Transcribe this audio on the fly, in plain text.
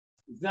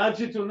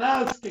Значит, у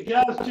нас как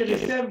раз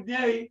через 7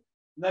 дней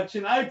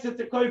начинается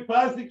такой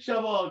праздник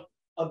Шавуот.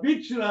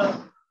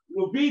 Обычно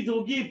любые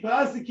другие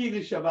праздники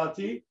или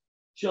шаббаты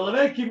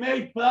человек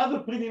имеет право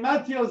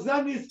принимать его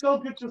за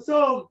несколько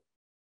часов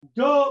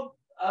до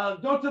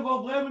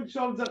того времени,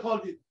 что он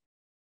заходит.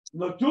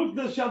 Но тут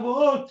на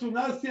Шавуот у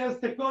нас есть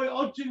такой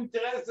очень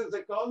интересный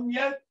закон,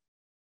 нет?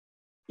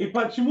 И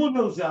почему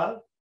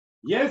нельзя?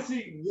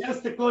 Если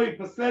есть такой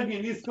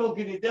последние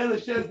несколько недель,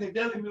 6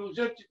 недель, мы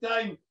уже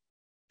читаем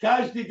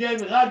каждый день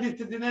ради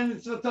соединения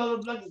Святого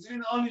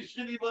Благословения, он и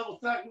шли в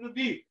Австрах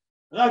любви,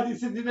 ради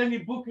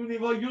соединения буквы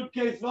его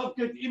Юткейс,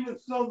 Вовкейс, имя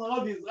слов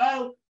народа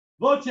Израил,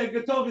 вот я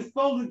готов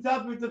исполнить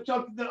заповедь от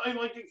Чокта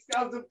Оймра, как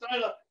сказано в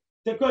Торе,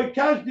 такой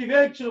каждый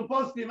вечер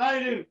после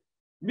Майрев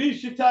мы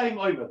читаем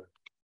Оймра.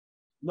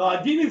 Но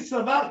один из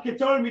слов,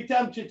 который мы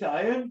там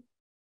читаем,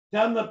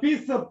 там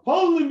написано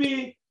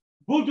полными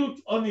будут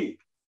они.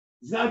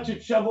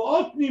 Значит,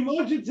 Шавуот не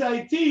может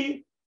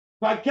зайти,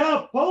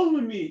 пока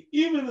полными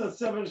именно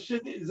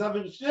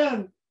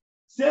завершен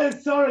все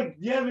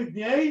 49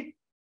 дней,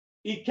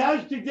 и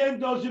каждый день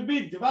должен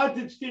быть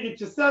 24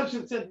 часа,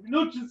 60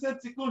 минут,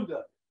 60 секунд.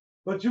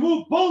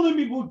 Почему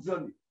полными будут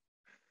они?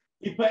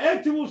 И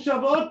поэтому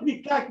Шавуот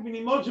никак мы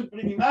не можем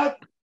принимать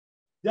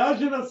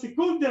даже на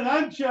секунду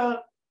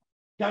раньше,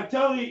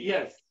 который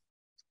есть.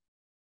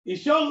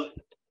 Еще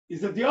и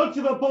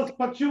задается вопрос,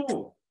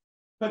 почему?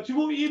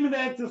 Почему именно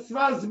это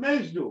связь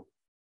между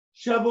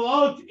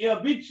Шавуот и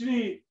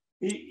обычный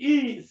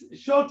и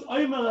счет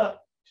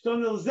Оймера, что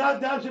нельзя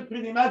даже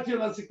принимать ее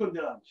на секунду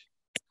раньше.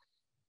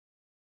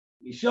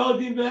 Еще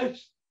один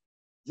вещь.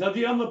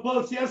 Задаем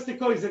вопрос, есть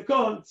такой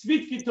закон,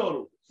 цвитки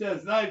Тору. Все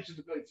знают, что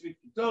такое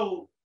цвитки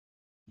Тору.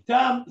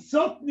 Там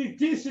сотни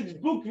тысяч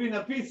букв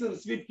написано в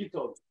цвитки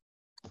Тору.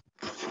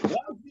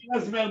 Разный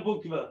размер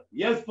буквы.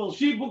 Есть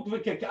большие буквы,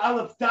 как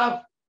Алеф,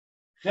 Тав,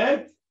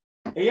 Хет.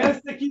 И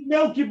есть такие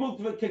мелкие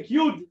буквы, как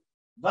Юд,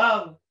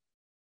 Вав.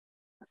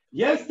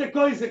 Есть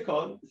такой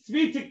закон,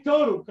 свиток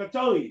Тору,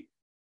 который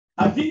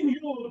один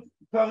Юд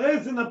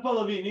порезан на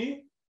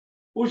половине,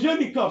 уже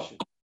не кошер.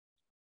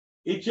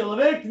 И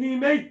человек не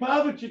имеет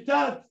права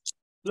читать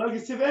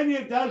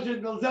благословение, даже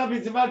нельзя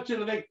вызывать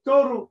человек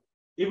Тору.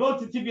 И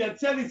вот у тебя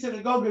целая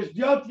синагога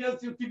ждет,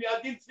 если у тебя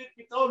один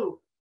свиток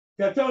Тору,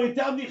 который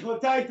там не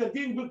хватает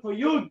один букву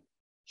Юд,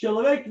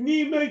 человек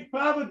не имеет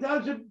права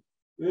даже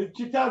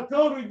читать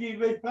Тору, не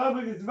имеет права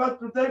вызывать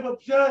людей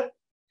вообще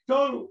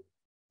Тору.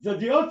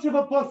 Задается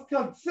вопрос в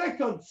конце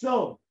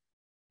концов,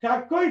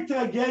 какой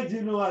трагедии,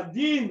 ну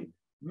один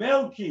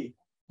мелкий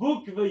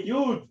буква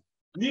Юд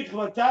не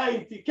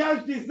хватает, и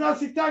каждый из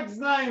нас и так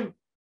знаем,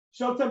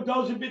 что там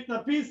должен быть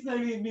написано,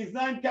 и мы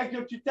знаем, как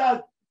его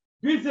читать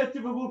без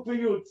этого буквы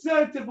Юд, с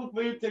этой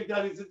буквы Юд и так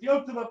далее.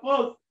 Задается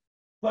вопрос,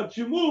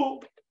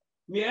 почему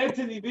мы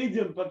это не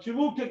видим,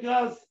 почему как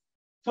раз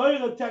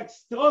Тора так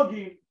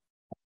строгий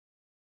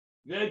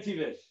в эти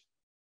вещи.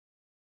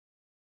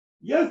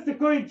 Есть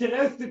такой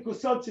интересный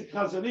кусочек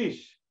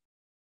Хазониш.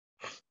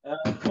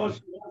 В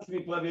прошлый раз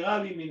мы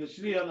проверяли, мы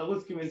нашли на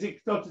русском языке,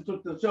 кто-то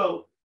тут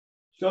нашел,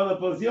 что на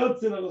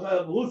позиции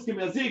в русском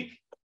языке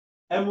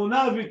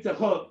эмуна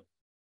витахон.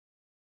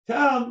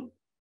 Там,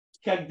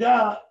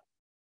 когда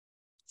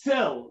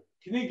цель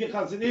книги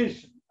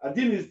Хазониш,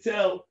 один из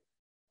цель,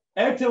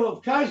 это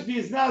в каждый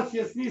из нас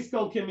есть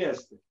несколько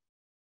мест.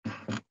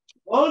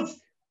 Мозг,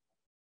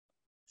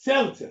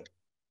 сердце.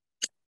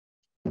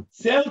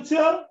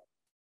 Сердце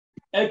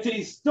 –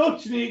 это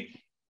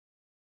источник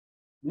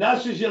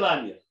наших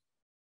желаний.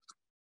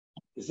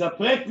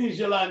 Запретные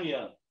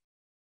желания,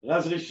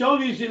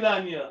 разрешенные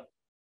желания.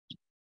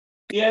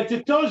 И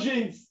это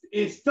тоже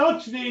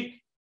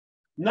источник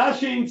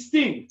нашего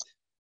инстинкта.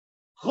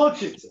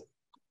 Хочется.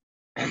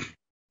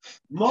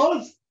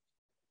 Мозг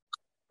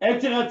 –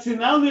 это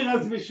рациональные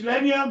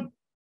размышления,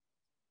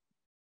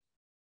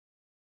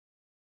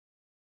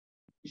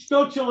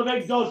 что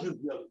человек должен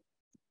сделать.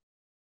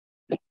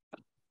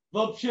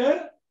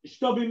 Вообще,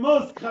 чтобы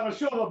мозг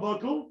хорошо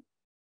работал,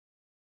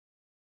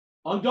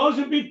 он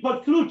должен быть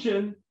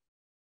подключен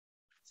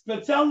к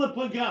специальной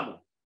программе.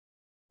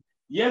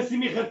 Если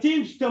мы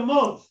хотим, что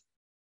мозг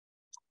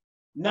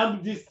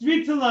нам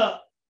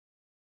действительно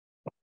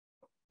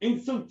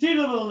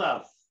инструктировал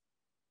нас,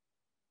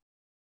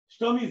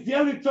 что мы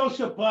сделали то,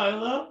 что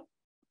правильно,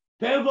 в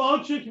первую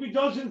очередь мы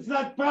должны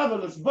знать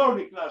правила,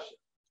 сборник наш,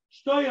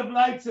 что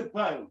является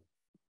правильным.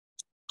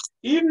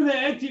 Именно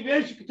эти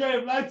вещи, которые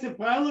являются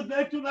правильными,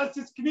 для этого у нас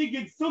есть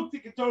книга инструкции,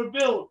 который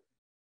был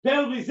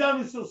первый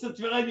замысел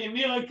сотворения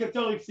мира,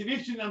 который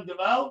Всевышний нам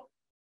давал.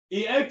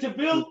 И это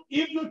был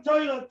именно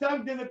Тора,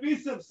 там, где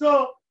написано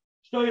все,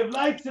 что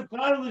является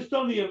правильным,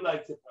 что не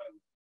является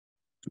правильным.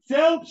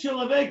 Цель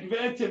человека в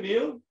этом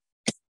мире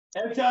 –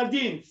 это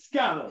один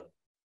сканер.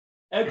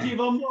 Это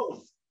его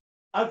мозг.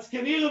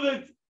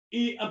 Отсканировать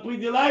и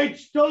определяет,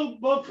 что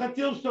Бог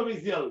хотел, чтобы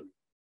сделали.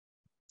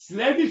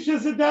 Следующая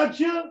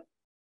задача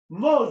 –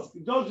 мозг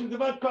должен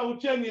давать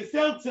поручение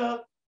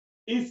сердца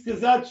и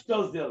сказать,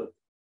 что сделать.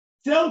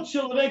 Цель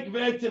человека в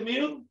этом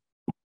мире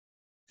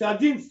с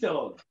один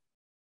сторон.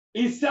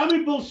 И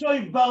самый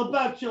большой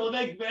барбак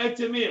человек в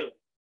этом мире.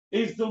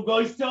 И с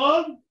другой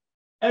стороны,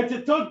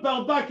 это тот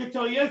барбак,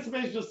 который есть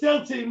между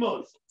сердцем и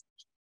мозгом.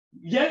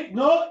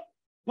 Но,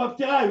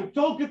 повторяю,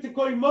 только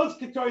такой мозг,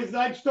 который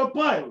знает, что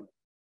правильно.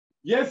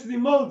 Если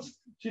мозг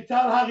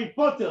читал Гарри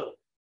Поттер,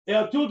 и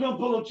оттуда он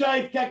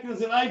получает, как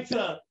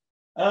называется,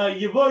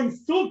 его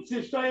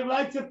инструкции, что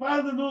является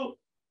правильно, ну,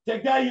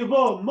 тогда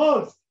его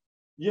мозг,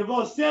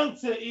 его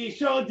сердце и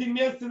еще один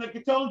место, на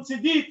котором он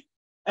сидит,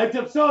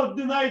 это все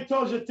одна и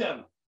та же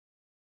тема.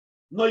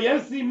 Но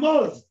если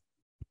мозг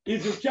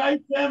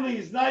изучает тему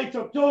и знает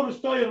о том,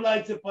 что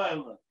является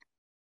правильно,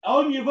 а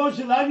он его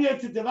желание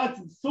это давать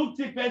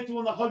инструкции,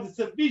 поэтому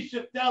находится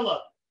выше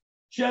тела,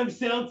 чем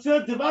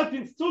сердце, давать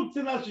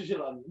инструкции наши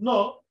желания.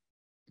 Но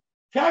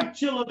как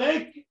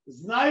человек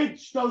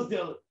знает, что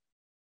сделать?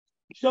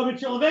 Чтобы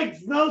человек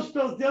знал,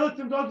 что сделать,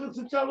 он должен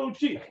сначала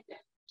учить.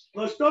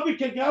 Но чтобы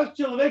как раз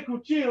человек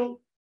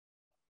учил,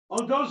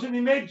 он должен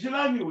иметь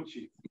желание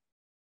учить.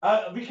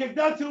 А вы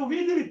когда-то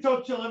увидели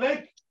тот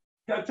человек,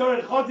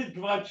 который ходит к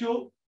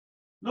врачу,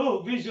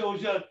 ну, вижу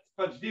уже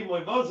почти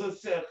мой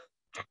возраст,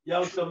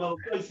 я уже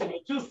молодой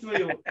себя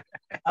чувствую,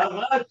 а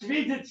врач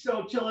видит,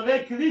 что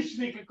человек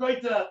лишний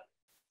какой-то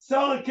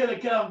 40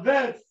 килограмм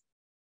вес,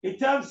 и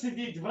там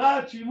сидит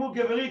врач, ему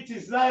говорит, ты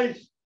знаешь,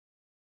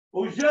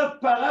 уже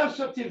пора,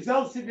 что ты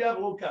взял себя в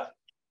руках.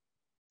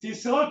 Ты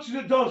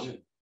срочно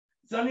должен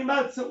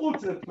заниматься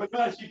утром,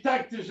 понимаешь, и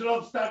так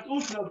тяжело встать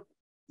утром,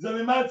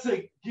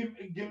 заниматься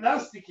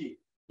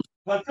гимнастикой,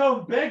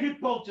 потом бегать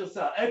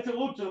полчаса, это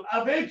утром,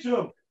 а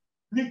вечером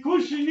не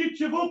кушай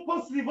ничего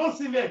после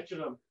 8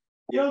 вечером.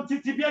 И он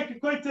тебе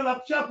какой-то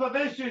лапша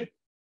повешает.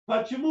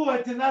 Почему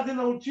это надо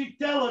научить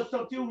тело,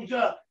 что ты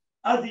уже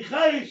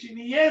отдыхаешь и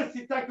не ешь,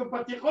 и так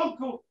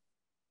потихоньку,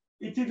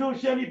 и ты думаешь,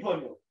 я не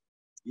понял.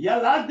 Я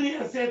ладно,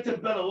 если это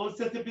в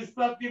Беларуси, это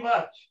бесплатный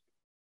врач.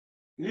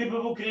 Либо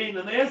в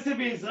Украине. Но если в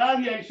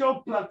Израиле я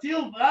еще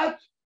платил врач,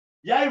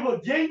 я его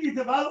деньги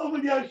давал, он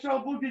меня еще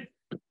будет,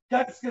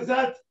 как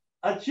сказать,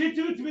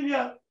 отчитывать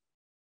меня.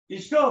 И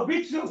что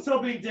обычно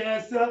особо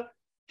интересно,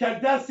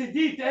 когда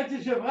сидит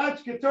этот же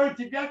врач, который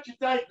тебя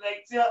читает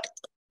лекцию,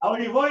 а у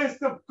него есть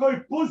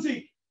такой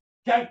пузик,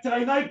 как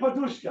тройная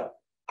подушка.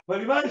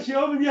 Понимаешь, и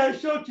он меня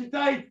еще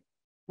читает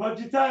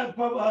меня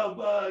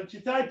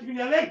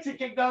лекции,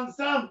 когда он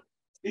сам,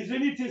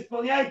 извините,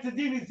 исполняет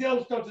один и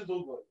сделал что-то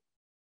другое.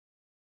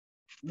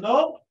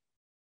 Но,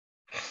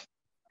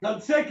 в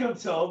конце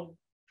концов,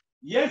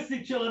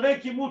 если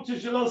человек ему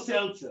тяжело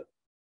сердце,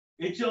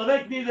 и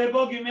человек, не дай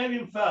Бог,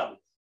 имеет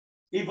инфаркт,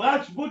 и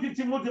врач будет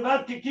ему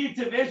давать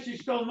какие-то вещи,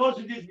 что он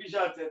может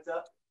избежать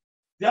это,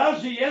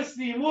 даже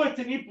если ему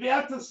это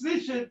неприятно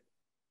слышать,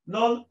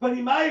 но он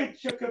понимает,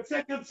 что в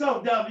конце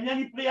концов, да, меня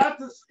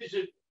неприятно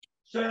слышать,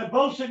 что я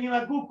больше не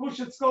могу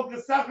кушать сколько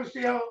сахара, что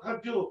я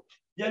хочу,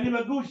 я не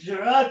могу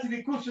жрать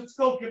или кушать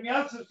сколько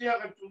мяса, что я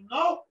хочу,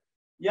 но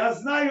я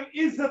знаю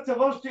из-за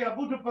того, что я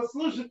буду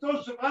послушать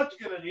то, что врач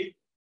говорит,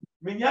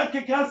 меня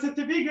как раз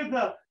это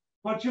выгодно.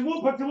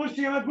 Почему? Потому что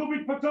я могу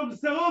быть потом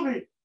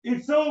здоровый, и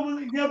все у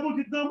меня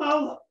будет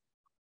нормально.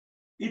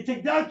 И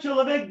тогда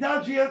человек,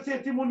 даже если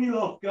это ему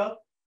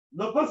неловко,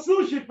 но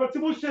послушает,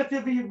 потому что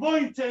это в его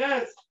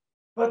интерес,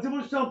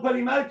 потому что он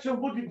понимает, что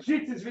он будет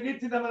жить,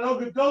 извините,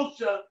 намного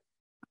дольше,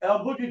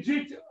 он будет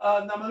жить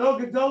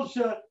намного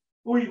дольше,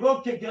 у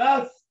него как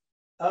раз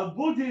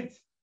будет,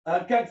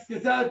 как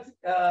сказать,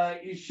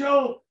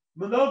 еще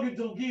много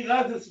других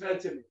радостей в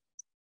этом.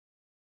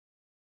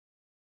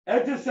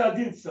 Это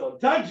один сон.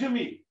 Также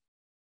мы.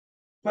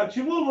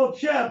 Почему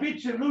вообще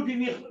обычно люди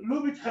не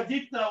любят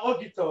ходить на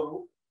уроки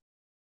Тору?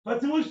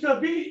 Потому что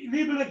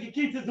либо на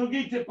какие-то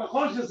другие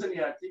похожие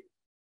занятия.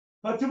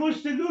 Потому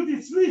что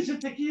люди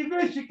слышат такие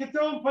вещи,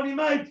 которые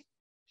понимают,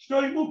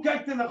 что ему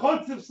как-то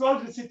находится в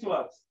сложной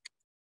ситуации.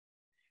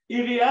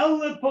 И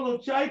реально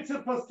получается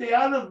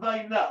постоянно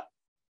война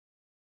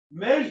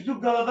между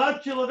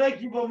головой человека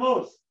и его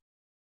мозг,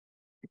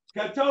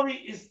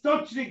 который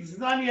источник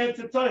знания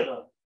это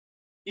Тора,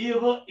 и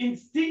его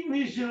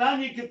инстинктные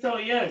желания,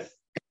 которые есть,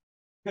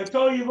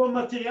 которые его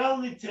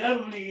материальные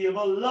требования,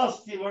 его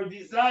lust, его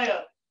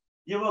desire,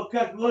 его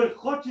как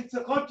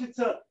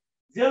хочется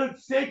делать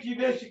всякие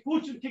вещи,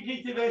 кушать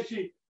какие-то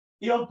вещи,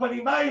 и он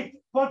понимает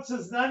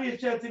подсознание,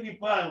 что это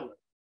неправильно.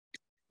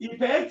 И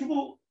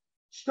поэтому,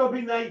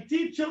 чтобы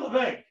найти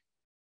человека,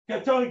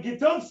 который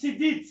готов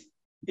сидеть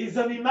и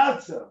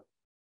заниматься,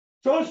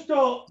 то,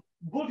 что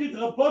будет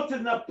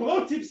работать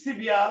напротив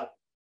себя,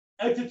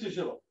 это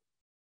тяжело.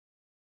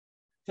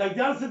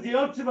 Тогда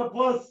задается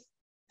вопрос,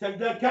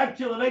 тогда как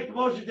человек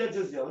может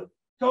это сделать?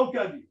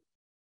 Только один.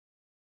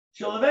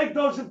 Человек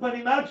должен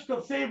понимать,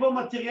 что все его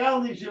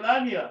материальные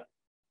желания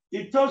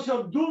и то,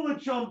 что он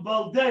думает, что он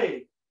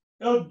балдеет,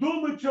 и он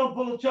думает, что он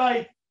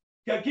получает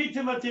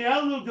какие-то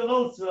материальные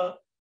удовольствия,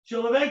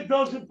 человек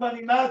должен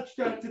понимать,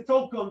 что это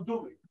только он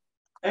думает.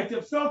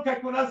 Это все,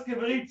 как у нас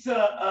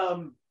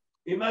говорится,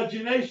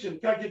 imagination,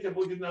 как это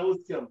будет на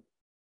русском?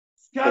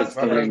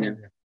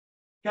 Сказка.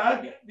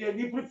 Как,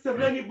 не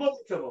представление Бога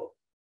того.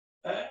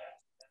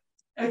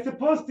 Это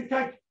просто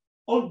как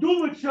он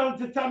думает, что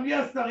он там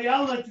есть, а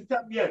реально это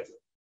там нет.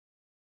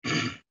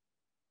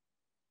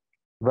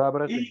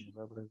 Воображение.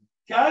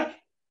 Как?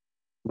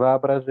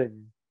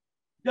 Воображение.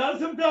 Да,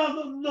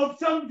 но в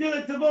самом деле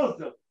это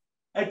воздух.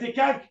 Это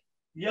как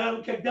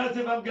я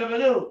когда-то вам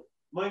говорил,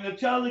 мой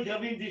начальник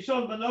Равин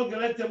Дишон много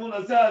лет тому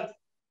назад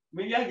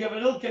меня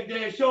говорил, когда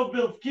я еще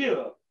был в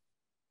Киеве.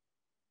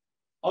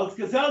 Он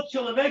сказал,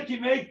 человек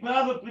имеет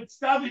право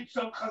представить,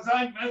 что он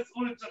хозяин весь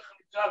улицы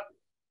Хрущатки.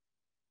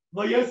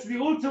 Но если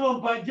утром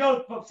он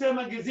пойдет по всем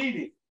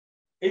магазинам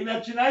и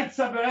начинает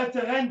собирать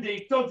аренды,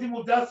 и кто-то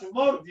ему даст в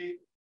морде,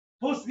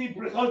 пусть не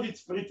приходит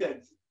с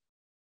претензией.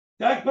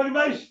 Так,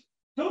 понимаешь,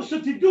 то,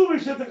 что ты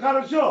думаешь, это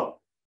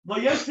хорошо. Но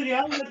если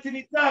реально это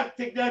не так,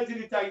 тогда это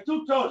не так. И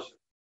тут тоже.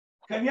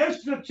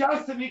 Конечно,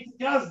 часто мы как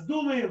раз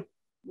думаем,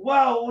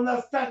 вау, у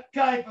нас так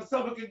кайф,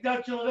 особенно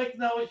когда человек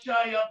на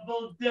ушах, я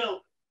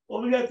обалдел.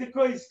 У меня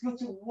такое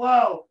искусство,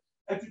 вау,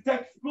 это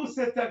так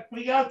вкусно, так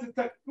приятно,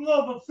 так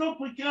плохо, все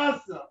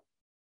прекрасно.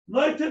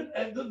 Но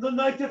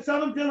это в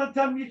самом деле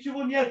там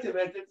ничего нет.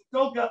 Это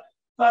только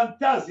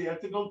фантазия.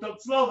 Это было то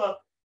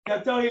слово,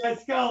 которое я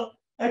сказал,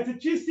 это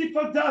чистая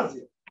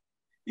фантазия.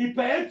 И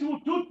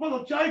поэтому тут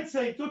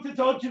получается, и тут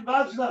это очень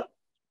важно,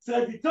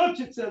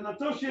 сосредоточиться на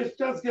то, что я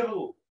сейчас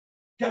говорю.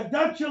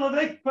 Когда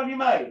человек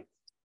понимает,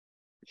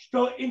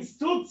 что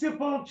инструкция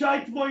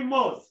получает мой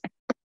мозг,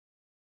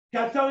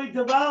 который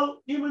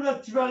давал именно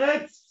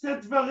Творец все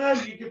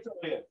творения,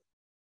 которые.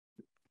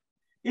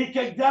 И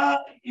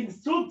когда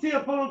инструкция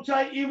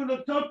получает именно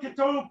тот,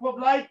 который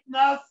управляет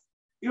нас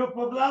и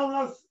управлял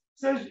нас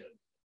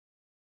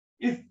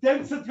из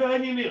тем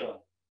сотворения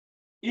мира.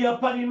 И я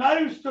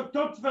понимаю, что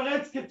тот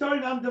Творец,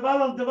 который нам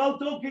давал, он давал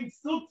только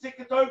инструкции,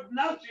 которые в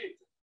нашей.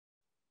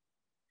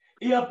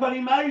 И я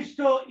понимаю,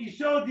 что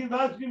еще один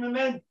важный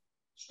момент,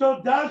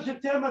 что даже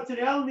те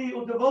материальные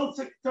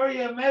удовольствия, которые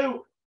я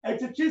имею,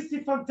 это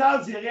чистая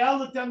фантазия,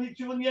 реально там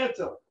ничего нет.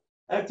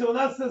 Это у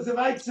нас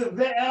называется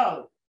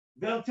VR.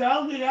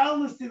 Виртуальной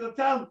реальности, но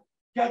там,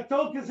 как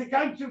только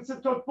заканчивается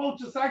тот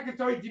полчаса,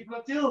 который ты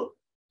платил,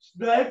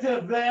 на это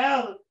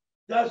VR,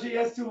 даже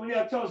если у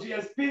меня тоже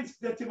есть пинск,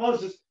 где ты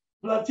можешь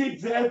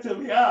платить за это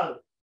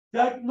VR.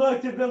 Так, но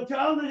это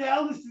виртуальной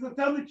реальности, но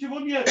там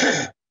ничего нет.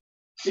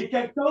 И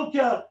как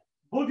только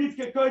будет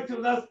какой-то у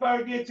нас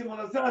пару дней тому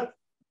назад,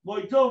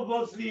 мой дом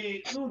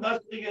возле,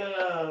 наш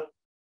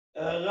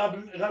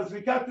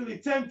развлекательный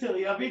центр,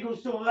 я видел,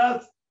 что у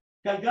нас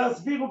как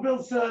раз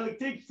вырубился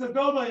электричество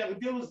дома, я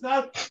хотел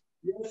узнать,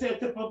 если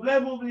это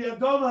проблема у меня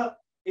дома,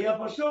 и я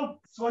пошел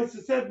в свой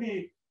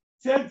соседний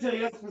центр,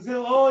 я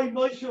сказал, ой,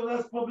 Мойша, у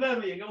нас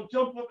проблемы. Я говорю, в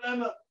чем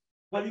проблема?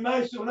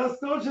 Понимаешь, у нас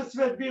тоже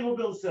свет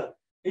вырубился,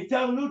 и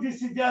там люди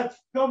сидят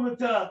в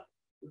комнате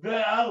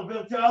VR,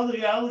 виртуальной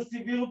реальности,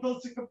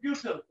 вырубился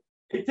компьютер,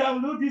 и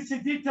там люди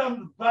сидят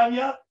там в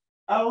бане,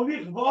 а у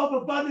них в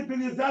оба баны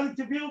были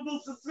залиты,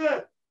 вырубился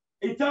свет,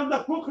 и там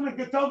на кухне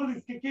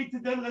готовились какие-то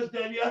день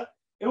рождения.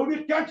 И у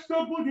них как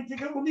что будет, я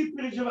говорю, не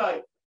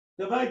переживай.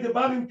 Давай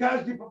добавим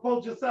каждый по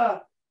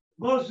полчаса.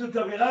 Можно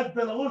доверять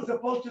Беларусь за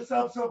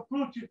полчаса все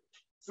включит.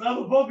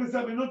 Слава Богу,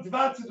 за минут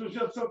 20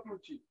 уже все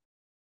включит.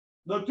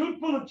 Но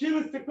тут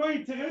получилось такой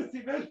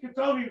интересный вещь,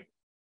 который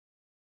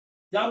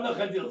там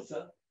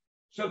находился,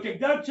 что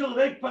когда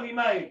человек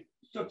понимает,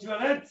 что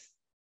Творец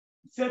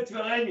все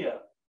творения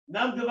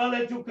нам давал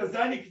эти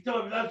указания,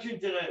 которые в наш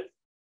интерес.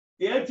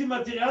 И эти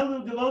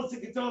материальные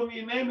удовольствия, которые мы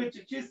имеем,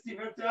 это чистая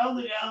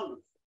виртуальная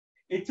реальность.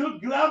 И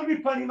тут главное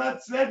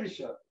понимать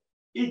следующее.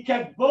 И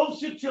как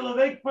больше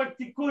человек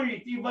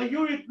практикует и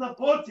воюет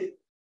напротив,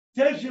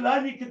 те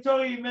желания,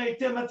 которые имеют,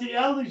 те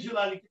материальные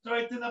желания,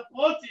 которые это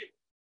напротив,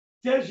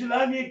 те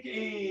желания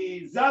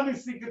и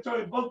замыслы,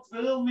 которые Бог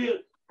творил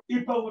мир и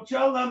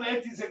получал нам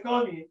эти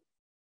законы,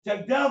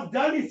 тогда в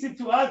данной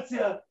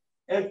ситуации,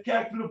 это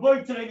как в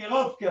любой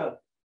тренировке,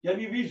 я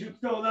не вижу,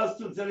 кто у нас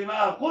тут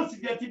занимает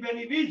хусит, я тебя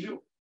не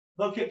вижу,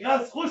 но как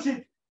раз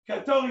хусит,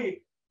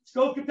 который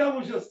сколько там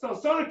уже,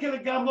 140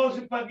 килограмм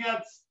может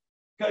поднять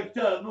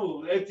как-то,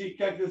 эти,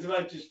 как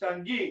называются,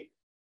 штанги.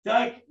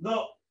 Так,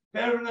 но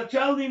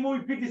первоначально ему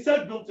и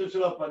 50 был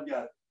тяжело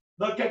поднять.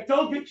 Но как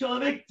только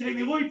человек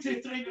тренируется,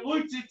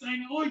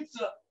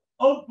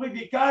 он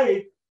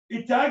привыкает.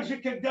 И также,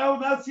 когда у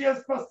нас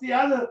есть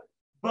постоянно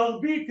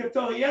борьбы,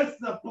 которые есть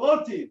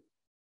напротив,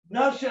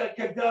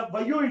 когда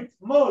воюет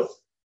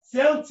мозг,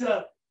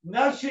 сердце,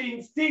 наш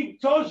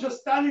инстинкт тоже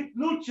станет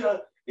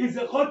лучше, и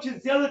захочет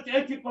сделать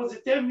эти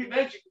позитивные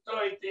вещи,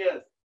 которые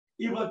есть.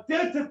 И вот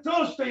это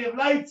то, что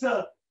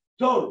является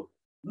Тору.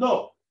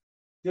 Но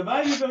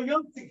давай не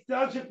вернемся к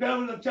даже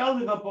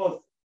первоначальный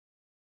вопрос.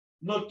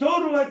 Но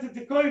Тору это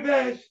такой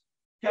вещь,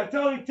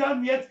 который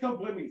там нет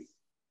компромисс.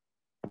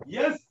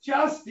 Есть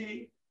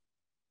части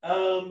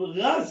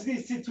разные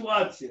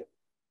ситуации.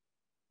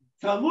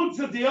 Талмуд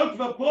задает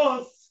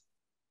вопрос,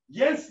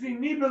 если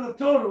не было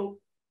Тору,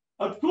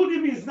 откуда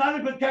мы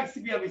знали бы, как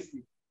себя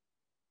вести?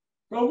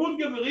 Талмуд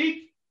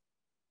говорит,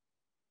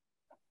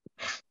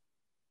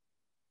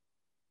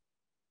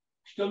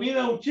 что мы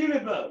научили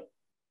бы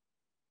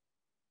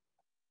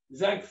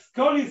за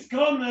скорость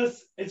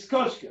скромность из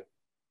кошка.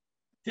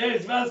 Те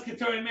из вас,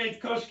 которые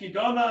имеют кошки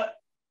дома,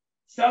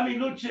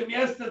 самое лучшее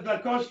место для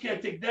кошки,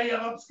 это где я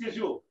вам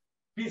скажу,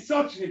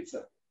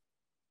 песочница.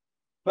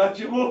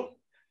 Почему?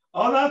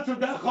 Она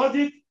туда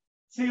ходит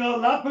с ее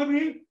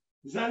лапами,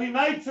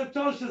 занимается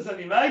то, что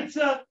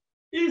занимается,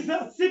 и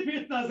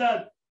засыпет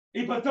назад.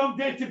 И потом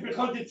дети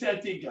приходят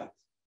это играть.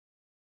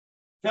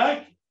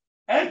 Так?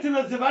 Это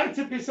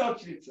называется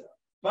песочница.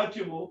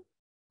 Почему?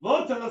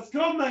 Вот она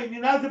скромная, не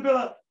надо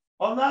было,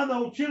 она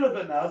научила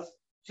бы нас,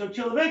 что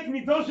человек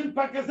не должен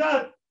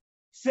показать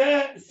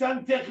все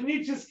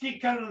сантехнические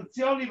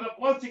канализационные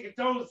вопросы,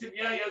 которые у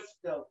себя есть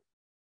в теле.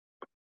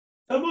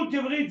 Тому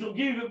говорит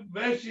другие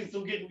вещи из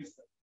других мест.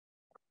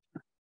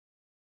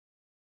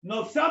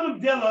 Но в самом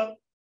деле,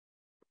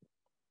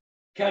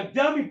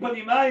 когда мы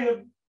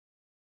понимаем,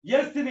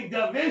 есть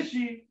иногда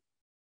вещи,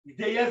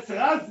 где есть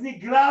разный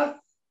глаз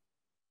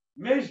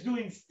между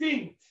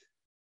инстинкт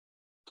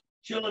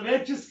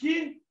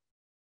человеческий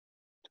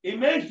и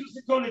между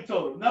законом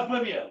Торы.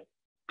 Например,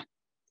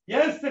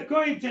 есть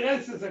такой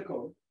интересный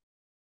закон,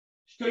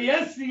 что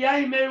если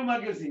я имею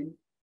магазин,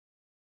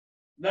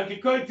 на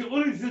какой-то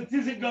улице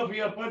Тизингов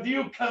я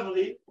продаю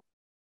ковры,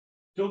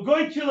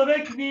 другой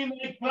человек не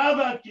имеет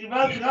права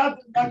открывать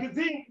разный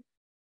магазин,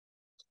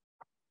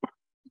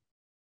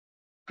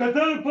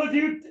 который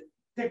продают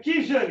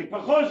такие же,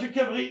 похожие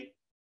ковры.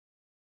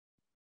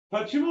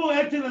 Почему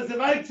это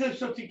называется,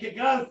 что ты как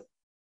раз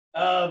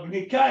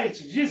вникаешь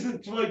в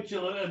жизнь твой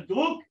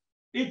друг,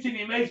 и ты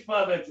не имеешь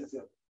права это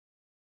сделать.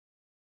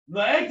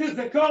 Но этот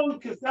закон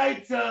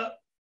касается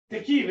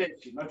таких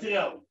вещей,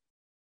 материалов.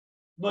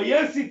 Но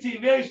если ты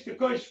имеешь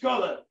такой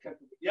школы, как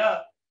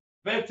я,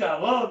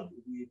 Бет-Арон,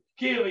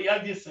 Киев и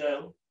Яд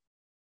Исраэль,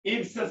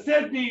 и в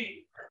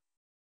соседний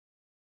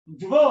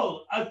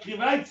двор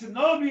открывается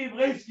новая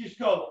еврейская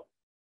школа,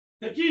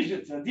 такие же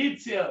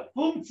традиции,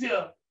 функции,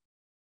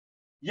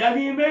 я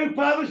не имею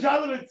права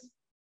жаловаться.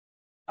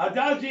 А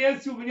даже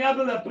если у меня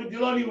были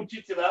определенные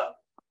учителя,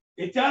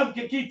 и там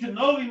какие-то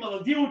новые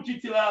молодые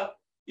учителя,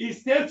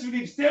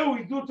 естественно, все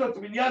уйдут от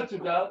меня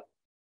туда,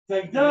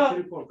 тогда...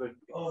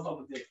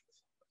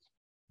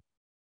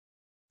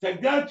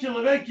 Тогда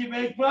человек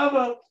имеет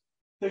право,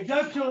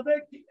 тогда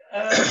человек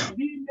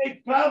не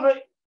имеет права,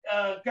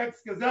 как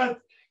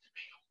сказать,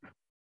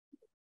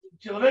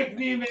 человек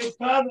не имеет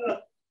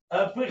права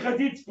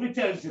приходить с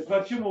претензией.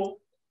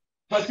 Почему?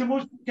 Потому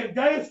что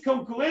когда есть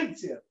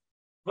конкуренция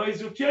по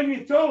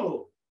изучению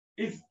Тору,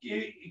 из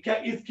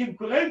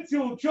конкуренции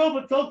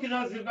учеба только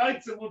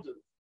развивается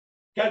мудрость.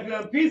 Как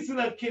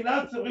написано,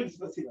 кинат соврим,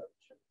 спасибо.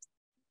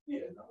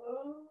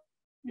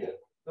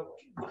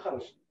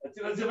 Хорошо.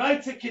 Это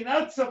называется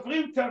кинат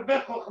соврим тарбе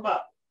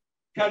хохма.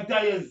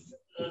 Когда есть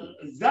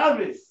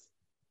зависть,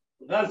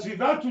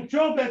 развивать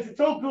учебу, это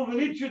только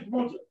увеличивает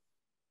мудрость.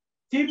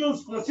 Тимон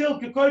спросил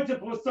какой-то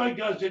простой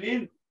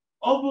гражданин,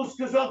 он был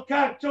сказал,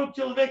 как тот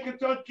человек,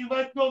 который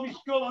открывает новую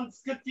школу, он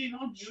скотин,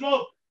 он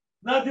жлоб,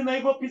 надо на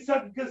его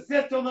писать в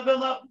газету, он,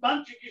 наверное,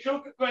 обманщик,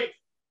 еще какой-то.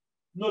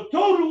 Но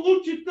Тору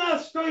учит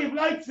нас, что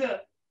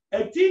является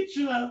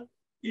этично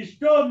и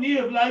что не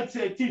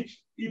является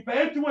этично. И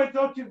поэтому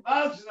это очень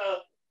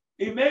важно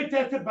иметь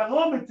этот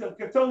барометр,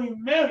 который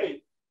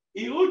меряет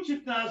и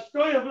учит нас,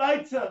 что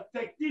является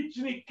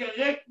тактичный,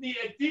 корректный,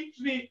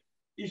 этичный,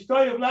 и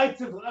что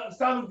является в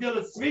самом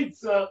деле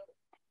свинца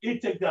и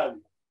так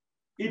далее.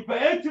 И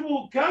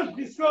поэтому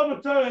каждое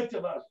слово Тора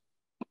это важно.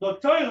 Но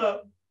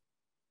Тора,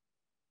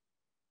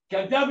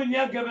 когда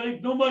меня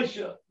говорит, ну,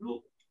 Моше,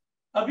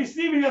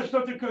 объясни мне,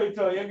 что такое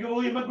Тора. Я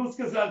говорю, я могу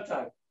сказать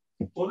так.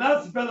 У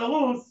нас в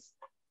Беларуси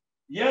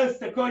есть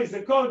такой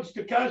закон,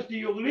 что каждый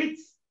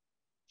юрлиц,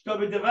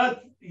 чтобы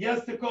давать,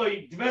 есть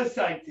такой две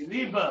сайты,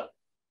 либо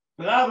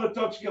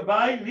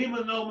право.бай,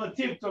 либо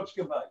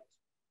норматив.бай.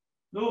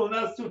 Ну, у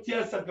нас тут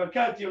есть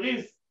адвокат,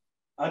 юрист,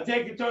 а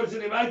те, которые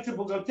занимаются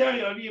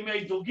бухгалтерией, они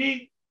имеют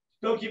другие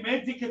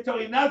документы,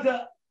 которые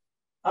надо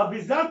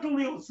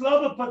обязательно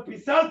условно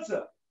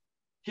подписаться,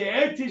 к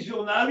эти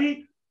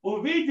журналы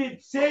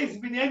увидеть все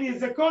изменения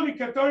закона,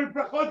 которые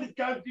проходят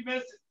каждый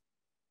месяц.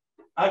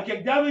 А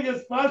когда меня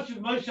спрашивают,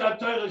 Моше, а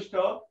Тора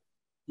что?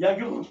 Я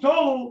говорю,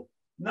 Тору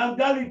нам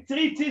дали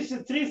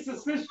 3300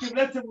 с лишним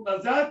лет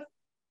назад,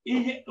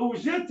 и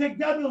уже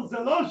тогда было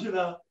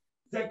заложено,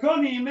 в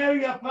законе имею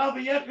я право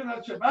ехать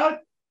на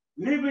шаббат,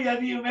 либо я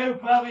не имею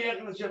права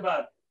ехать на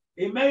шаббат.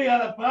 Имею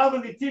я право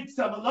лететь в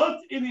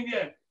самолет или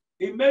нет?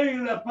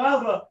 Имею я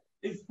право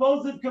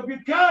использовать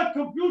компьютер? Как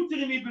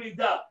компьютеры не были,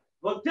 да.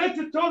 Вот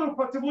это Тору,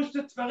 потому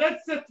что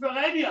Творец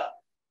творения,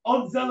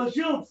 он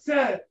заложил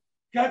все,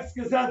 как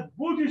сказать,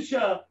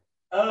 будущее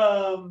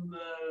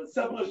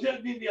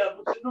соображения,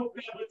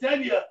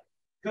 приобретения,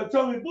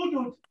 которые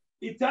будут,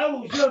 и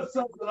там уже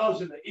все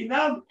заложено. И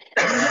нам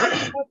не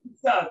надо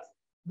написать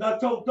на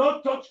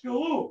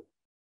toldot.ru,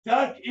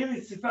 так,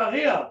 или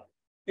Сифария,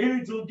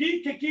 или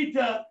другие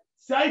какие-то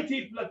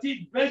сайты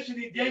платить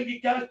бешеные деньги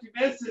каждый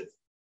месяц,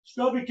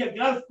 чтобы как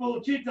раз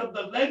получить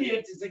обновление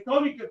этих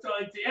законов,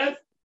 которые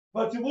есть,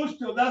 потому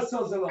что у нас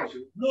все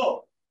заложено.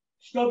 Но,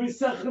 чтобы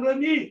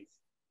сохранить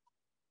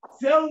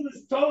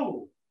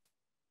целостную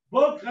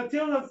Бог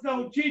хотел нас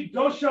научить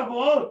до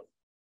Шавуот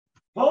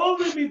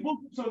полными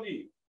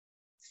буквами.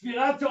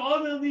 Сфират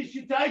Омер не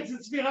считается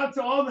Сфират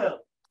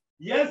Омер.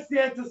 Если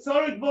это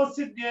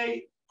 48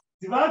 дней,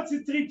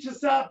 23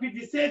 часа,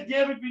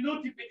 59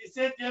 минут и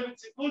 59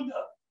 секунд,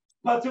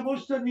 потому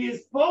что не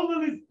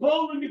исполнились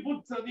полными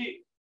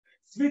буквами.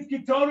 Свитки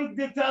Торы,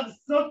 где там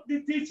сотни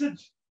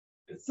тысяч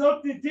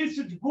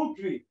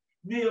букв.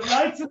 Не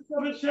является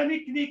совершенной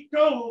книг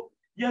Тору,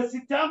 если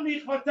там не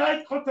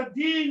хватает хоть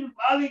один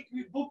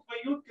маленький буква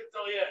Юд,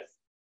 который есть.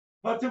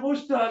 Потому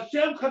что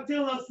Ашем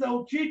хотел нас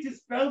научить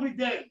из первый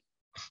день,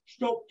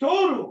 что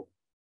Тору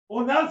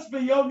у нас в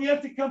нем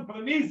нет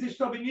компромисса,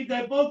 чтобы, не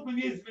дай Бог, мы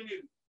не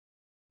изменили.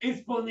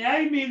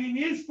 Исполняем или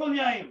не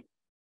исполняем.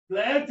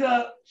 Для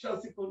этого,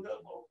 сейчас, секунду.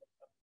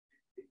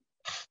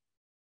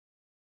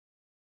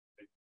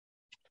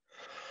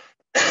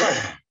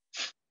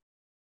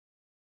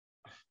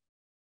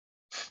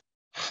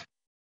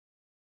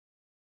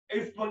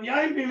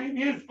 Исполняем или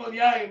не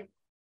исполняем.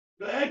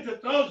 Для этого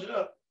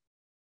тоже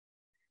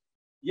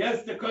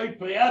есть такой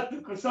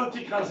приятный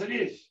кусочек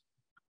хазаниш.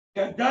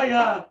 Когда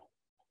я,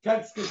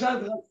 как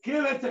сказать,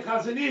 раскрыл это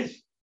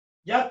хазаниш,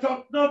 я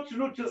тот ночь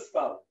лучше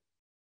спал.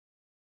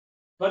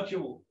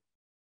 Почему?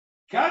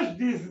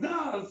 Каждый из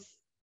нас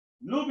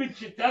любит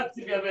читать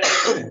себя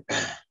веры.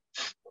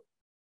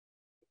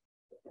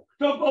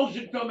 Кто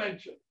больше, кто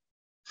меньше.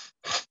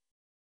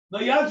 Но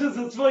я же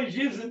за свою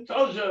жизнь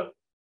тоже...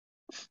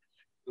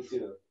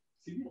 Спасибо.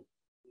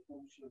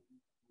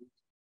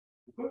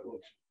 Какой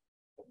лучше?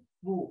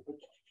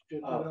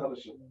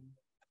 Хорошо.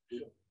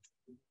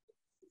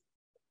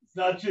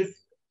 Значит,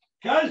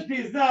 каждый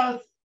из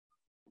нас,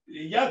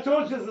 я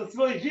тоже за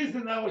свою жизнь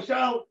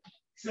нарушал,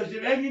 к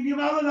сожалению,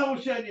 немало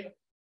нарушений.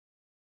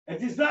 И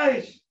ты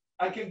знаешь,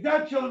 а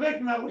когда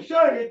человек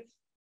нарушает,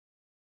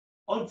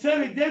 он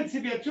целый день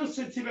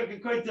чувствует себя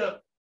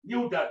какой-то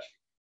неудачей.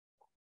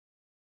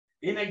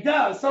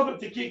 Иногда, особо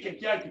такие, как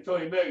я,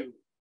 которые имею,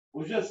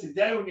 уже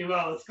сидел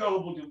немало, скоро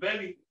буду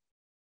бели.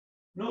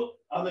 Ну,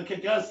 она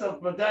как раз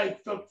совпадает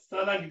в тот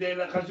страна, где я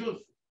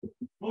нахожусь.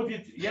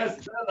 Будет,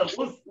 есть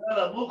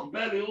мух,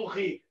 бели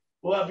ухи,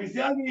 у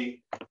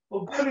обезьяны, у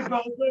бели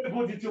бородой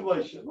будет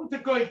больше. Ну,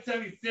 такой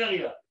целый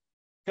серия,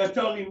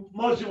 который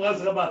можем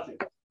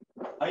разрабатывать.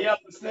 А я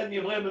в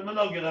последнее время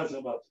много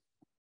разрабатываю.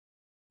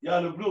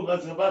 Я люблю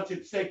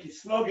разрабатывать всякие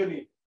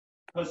слоганы.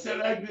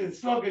 Последний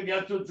слоган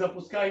я тут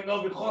запускаю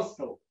новый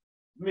хостел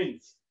в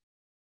Минск.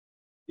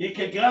 И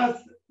как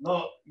раз,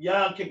 но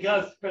я как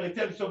раз перед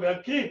тем, чтобы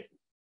открыть,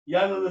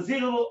 я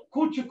анализировал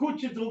кучу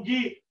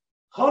других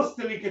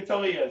хостелей,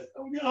 которые есть.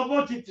 У меня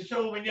работает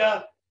еще у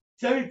меня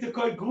целый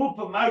такой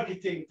группа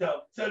маркетинг,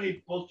 там,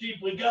 целый большой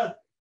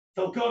бригад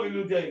толковых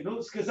людей.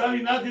 Ну,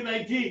 сказали, надо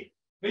найти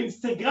в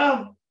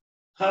Инстаграм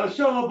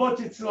хорошо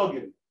работает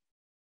слоган.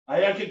 А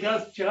я как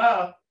раз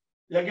вчера,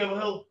 я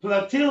говорил,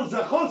 платил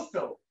за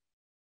хостел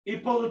и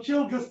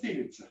получил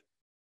гостиницу.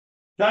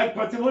 Так,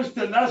 потому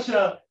что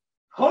наша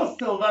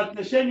хостел в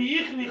отношении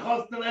их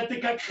хостела, это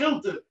как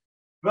Хилтон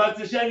в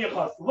отношении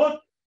хостела.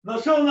 Вот,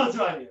 нашел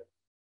название.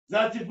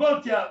 Значит,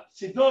 вот я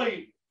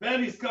седой,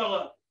 very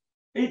скоро.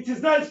 И ты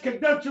знаешь,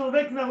 когда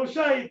человек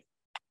нарушает,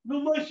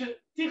 ну, Моше,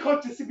 ты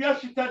хочешь себя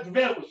считать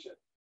верующим.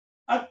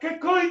 А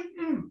какой,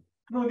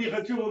 ну, не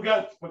хочу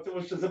лгать,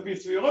 потому что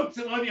записываю урок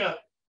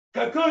сегодня,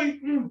 какой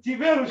ты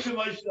верующий,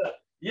 Моше,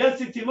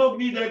 если ты мог,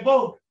 не дай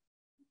Бог,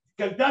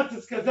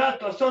 когда-то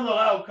сказать лашон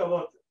ора у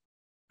кого-то.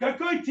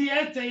 Какой ты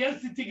это,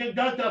 если ты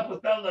когда-то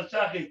опоздал на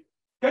шахрит?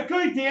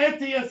 Какой ты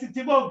это, если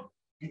ты мог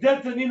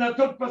где-то не на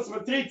тот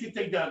посмотреть и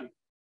так далее?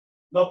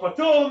 Но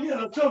потом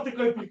я нашел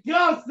такое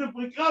прекрасное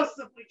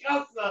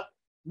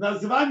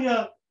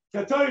название,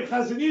 которое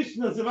Хазаниш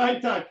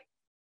называет так.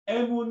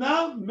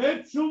 Эмуна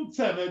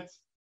мецумцемет.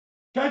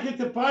 Как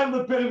это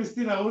правильно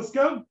перевести на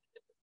русском?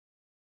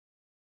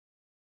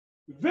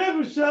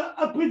 Верующий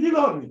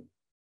определенный,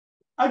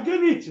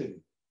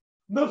 ограниченный.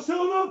 Но все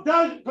равно,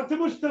 даже,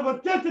 потому что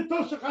вот это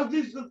то, что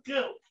Хазаниш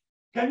открыл.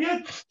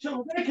 Конечно,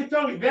 человек,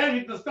 который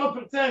верит на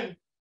 100%,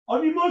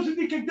 он не может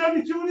никогда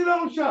ничего не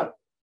нарушать.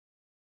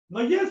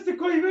 Но есть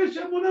такое вещь,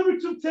 эмуна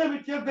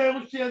мецумцемет, я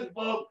верующий есть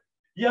Бог.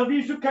 Я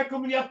вижу, как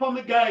он меня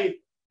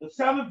помогает. На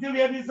самом деле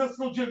я не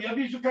заслужил. Я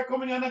вижу, как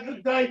он меня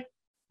награждает,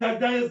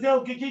 когда я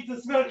сделал какие-то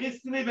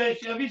сверхъестественные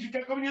вещи. Я вижу,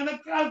 как он меня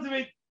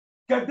наказывает,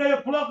 когда я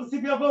плохо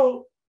себя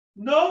вел.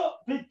 Но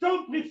при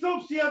том,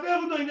 что я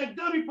верно,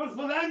 иногда не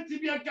позволяет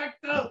себе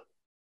как-то,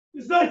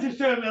 знаете,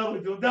 что я имел в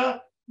виду,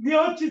 да? Не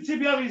очень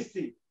себя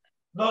вести.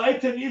 Но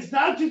это не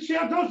значит, что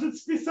я должен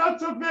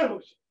списаться от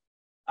верующих.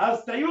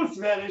 Остаюсь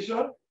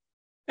верующим.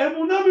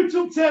 Эмуна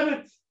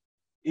мецумцемет.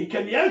 И,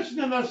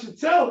 конечно, наша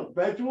цель,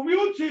 поэтому мы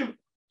учим,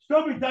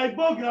 чтобы, дай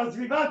Бог,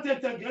 развивать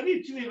это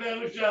ограниченное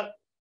верующее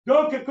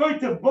до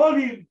какой-то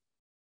более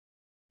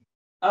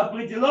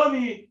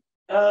определенной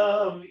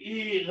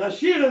и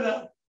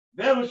расширенной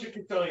верующей,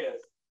 которая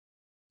есть.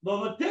 Но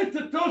вот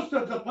это то,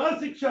 что за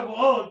праздник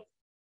Шавуот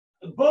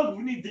Бог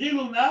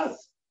внедрил у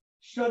нас,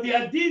 что ни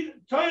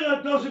один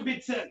Тора должен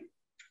быть целый.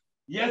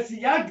 Если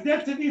я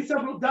где-то не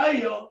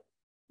соблюдаю,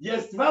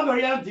 есть два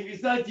варианта, вы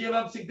знаете, я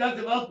вам всегда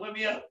давал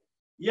пример.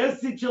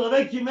 Если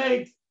человек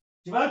имеет,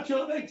 два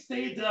человека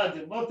стоит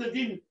рядом, вот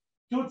один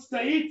тут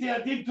стоит и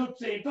один тут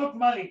стоит, тот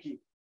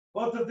маленький,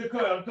 вот он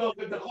такой, он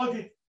только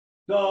доходит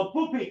до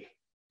пупик,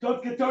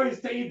 тот, который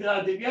стоит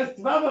рядом. Есть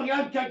два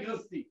варианта, как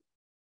расти.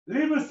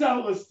 Либо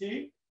сам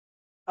расти,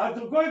 а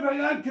другой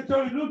вариант,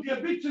 который люди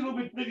обычно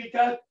любят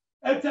привлекать,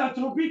 это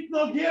отрубить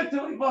ноги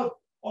этого, и вот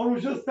он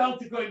уже стал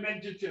такой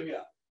меньше, чем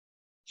я.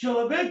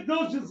 Человек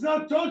должен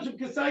знать то, что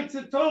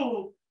касается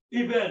Тору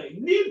и веры.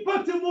 Не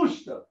потому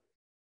что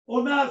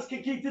у нас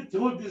какие-то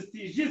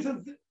трудности,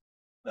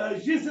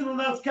 жизнь у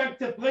нас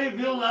как-то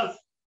проявила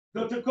нас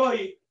до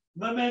такой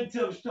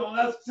момента, что у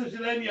нас, к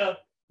сожалению,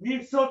 не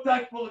все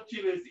так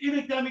получилось.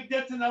 Иногда мы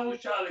где-то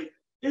нарушали,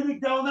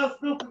 иногда у нас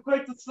был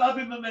какой-то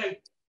слабый момент,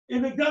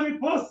 иногда мы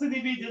просто не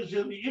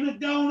выдержали,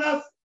 иногда у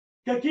нас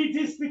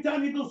какие-то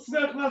испытания были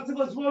сверх нас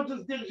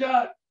возможность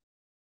держать.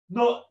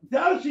 Но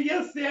даже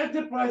если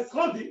это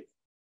происходит,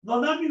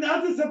 но нам не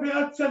надо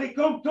забирать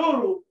целиком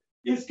Тору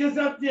и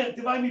сказать, нет,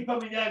 давай мы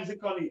поменяем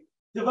законы,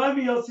 давай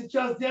мы ее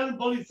сейчас сделаем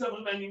более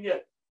современным.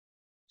 Нет.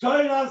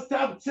 Тора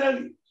оставь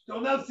цели, что у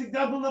нас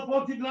всегда был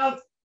напротив нас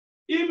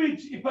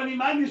имидж и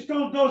понимание, что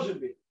он должен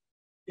быть.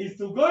 И с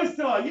другой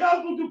стороны,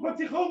 я буду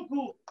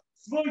потихоньку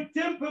свой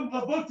темпом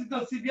работать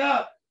на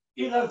себя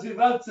и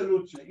развиваться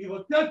лучше. И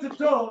вот это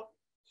то,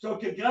 что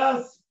как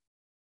раз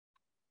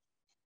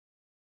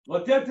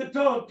вот это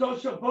то,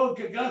 что Бог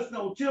как раз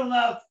научил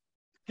нас,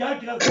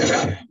 как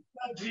развиваться,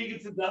 как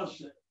двигаться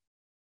дальше.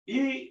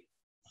 И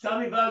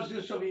самое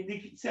важное, что вы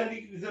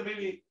цели не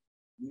забыли,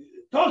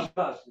 тоже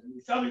важно, не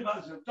самое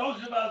важное,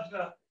 тоже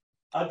важно.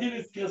 Один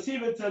из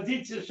красивых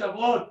традиций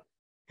Шавуот,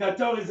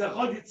 который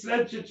заходит в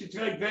следующий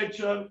четверг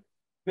вечером,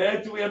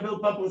 поэтому я был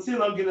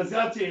попросил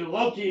организации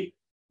уроки,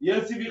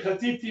 если вы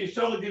хотите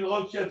еще один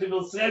урок, что это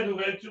был в среду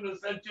вечером,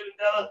 следующей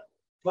неделе,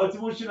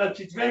 потому что на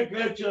четверг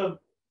вечером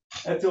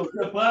это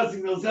уже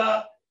праздник,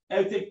 нельзя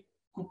это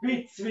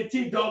купить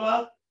цветы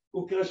дома,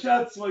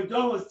 украшать свой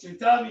дом с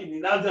цветами, не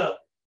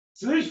надо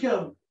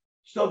слишком,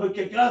 чтобы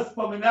как раз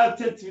вспоминать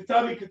те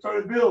цветами,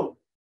 которые был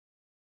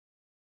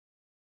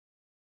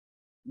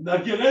на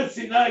горе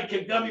Синай,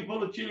 когда мы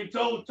получили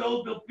Тору,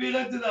 Тору был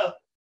передана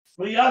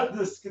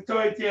приятность,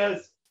 которая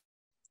есть.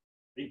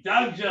 И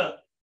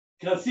также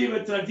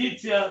красивая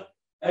традиция,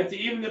 это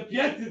именно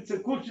пятница,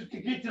 кушать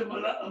какие-то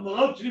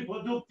молочные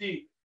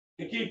продукты,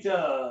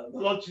 какие-то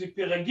молочные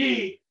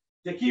пироги,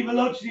 такие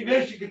молочные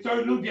вещи,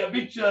 которые люди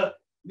обычно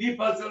не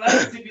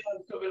позволяют себе,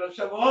 чтобы на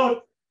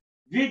Шавуот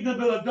видно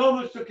было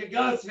дома, что как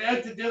раз вы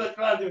это дело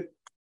кладут.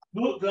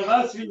 Ну, для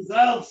вас в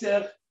Израиле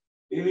всех,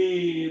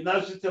 или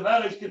наши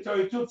товарищи,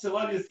 которые тут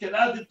сегодня из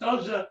Канады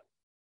тоже,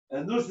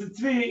 нужны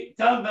цви,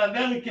 там в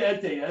Америке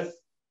это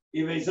есть,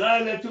 и в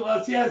Израиле это у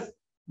вас есть,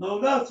 но у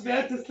нас в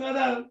этой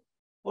стране,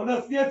 у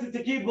нас нет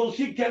таких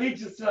больших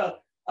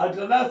количества, а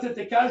для нас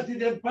это каждый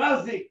день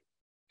праздник,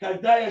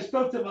 когда есть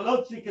что-то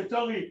молочное,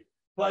 которое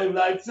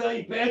появляется,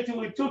 и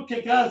поэтому и тут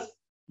как раз,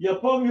 я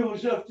помню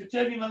уже в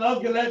течение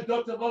много лет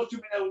до того, что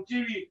мы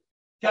научили,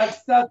 как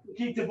стать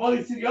какие-то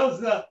более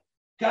серьезно,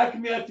 как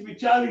мы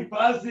отмечали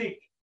праздник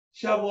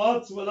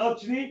Шавуот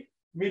молочный,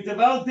 мы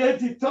давали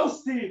эти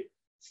тосты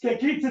с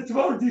какие-то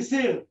твердый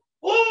сыр.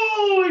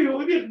 Ой,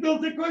 у них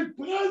был такой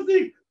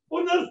праздник, у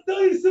нас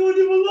тоже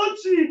сегодня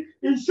молочный,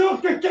 еще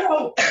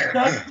какао.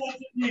 Так,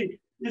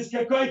 из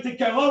какой-то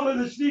коровы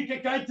нашли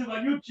какое-то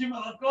вонючее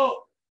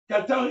молоко,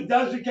 которое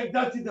даже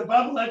когда ты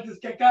добавил это с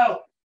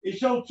какао,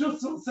 еще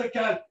чувствовался,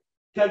 как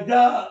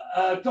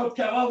когда тот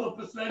корова в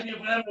последнее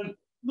время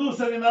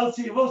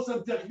занимался его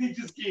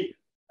технически,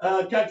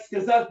 как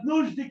сказать,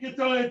 нужды,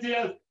 которые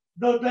делают.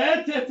 Но для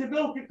этого это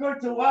был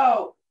какой-то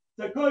вау,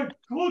 такой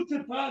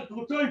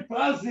крутой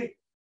праздник,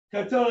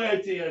 который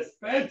это есть.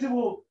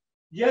 Поэтому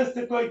есть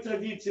такая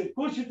традиция.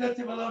 Кушать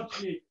эти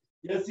молочные,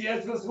 если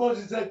есть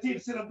возможность зайти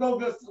в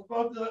синагогу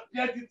в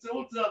пятницу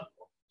утром,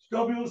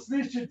 чтобы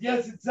услышать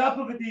 10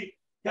 заповедей,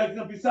 как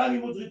написали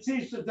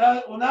мудрецы, что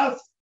да, у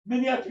нас мы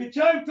не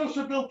отвечаем то,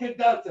 что был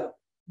когда-то.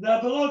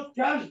 Наоборот,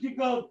 каждый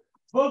год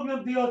Бог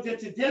нам дает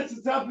эти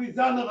 10 заповедей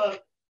заново.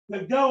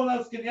 Тогда у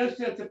нас,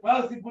 конечно, этот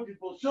праздник будет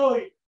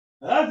большой,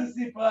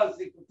 радостный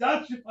праздник,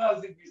 удачный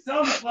праздник,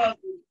 веселый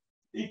праздник.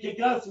 И как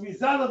раз мы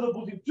заново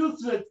будем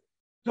чувствовать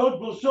тот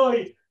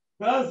большой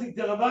праздник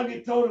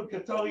дарования Торы,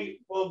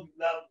 который Бог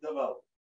нам давал.